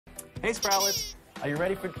Hey, Sproutlets. Are you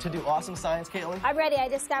ready to do awesome science, Caitlin? I'm ready. I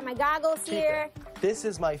just got my goggles here. This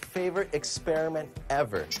is my favorite experiment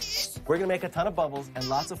ever. We're gonna make a ton of bubbles and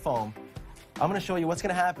lots of foam. I'm gonna show you what's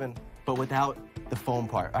gonna happen, but without the foam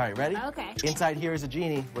part. All right, ready? Okay. Inside here is a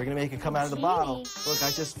genie. We're gonna make it come out of the bottle. Look, I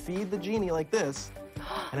just feed the genie like this,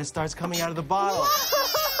 and it starts coming out of the bottle.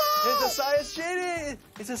 It's a science genie!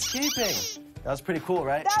 It's escaping. That was pretty cool,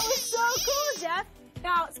 right? That was so cool, Jeff.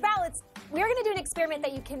 Now, Sproutlets, we're going to do an experiment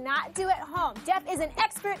that you cannot do at home. Jeff is an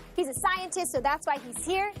expert. He's a scientist, so that's why he's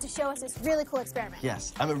here to show us this really cool experiment.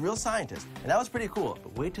 Yes, I'm a real scientist, and that was pretty cool.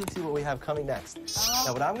 But wait till you see what we have coming next.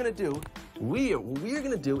 Now, what I'm going to do, what we're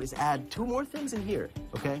going to do is add 2 more things in here,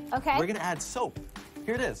 okay? Okay. We're going to add soap.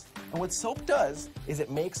 Here it is. And what soap does is it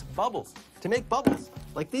makes bubbles. To make bubbles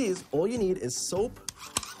like these, all you need is soap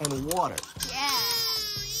and water. Yeah.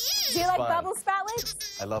 Do you like bubbles,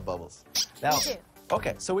 Sproutlets? I love bubbles. Now, Me too.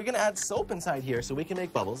 Okay, so we're gonna add soap inside here so we can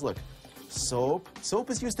make bubbles. Look, soap. Soap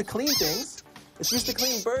is used to clean things. It's used to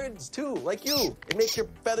clean birds too, like you. It makes your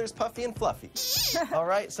feathers puffy and fluffy. All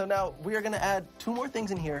right, so now we are gonna add 2 more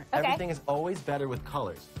things in here. Okay. Everything is always better with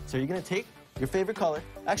colors. So you're gonna take your favorite color.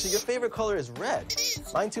 Actually, your favorite color is red.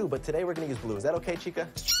 Mine too, but today we're gonna use blue. Is that okay, Chica?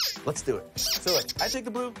 Let's do it. So look, I take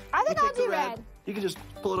the blue. I think you I'll take the do red. You can just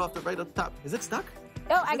pull it off right up top. Is it stuck?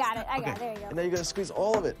 Oh, I got it. I got it. Okay. There you go. And then you're gonna squeeze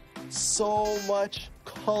all of it. So much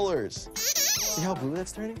colors. See how blue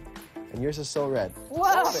that's turning? And yours is so red. Whoa.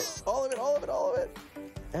 All of it, all of it, all of it, all of it.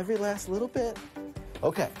 Every last little bit.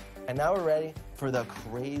 Okay, and now we're ready for the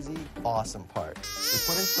crazy awesome part. We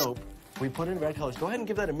put in soap, we put in red colors. Go ahead and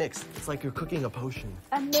give that a mix. It's like you're cooking a potion.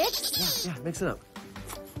 A mix? Yeah, mix it up.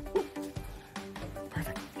 Woo.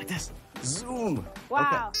 Perfect, like this. Zoom.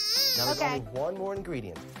 Wow. Okay. Now there's only one more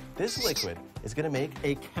ingredient. This liquid is gonna make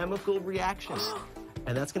a chemical reaction.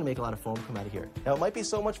 And that's gonna make a lot of foam come out of here. Now, it might be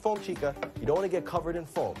so much foam, Chica, you don't wanna get covered in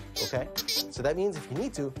foam, okay? So that means if you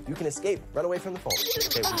need to, you can escape, run away from the foam.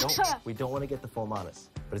 Okay, we don't wanna get the foam on us,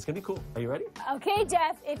 but it's gonna be cool. Are you ready? Okay,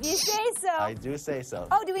 Jeff, if you say so. I do say so.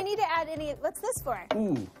 Oh, do we need to add any, what's this for?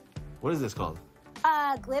 Ooh, what is this called?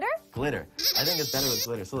 Glitter? Glitter. I think it's better with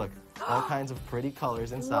glitter. So look, all kinds of pretty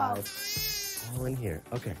colors inside. All in here.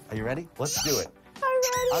 Okay, are you ready? Let's do it. I'm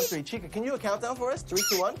ready. On 3, Chica, can you count down for us? 3,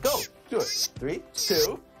 2, 1, go. Do it. 3,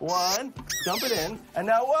 2, 1. Dump it in. And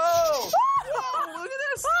now, whoa! Whoa, look at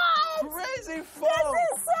this. Crazy foam.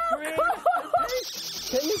 This is so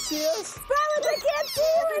cool. Can you see us? Sproutlets, I can't see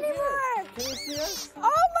you anymore. Can you see us? Oh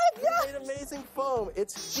my God. We made amazing foam.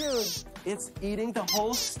 It's huge. It's eating the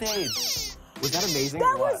whole stage. Was that amazing?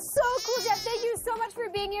 That was so cool, Jeff. Thank you so much for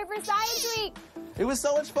being here for Science Week. It was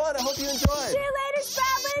so much fun. I hope you enjoyed. See you later,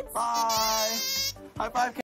 Sproutlets. Bye. High five.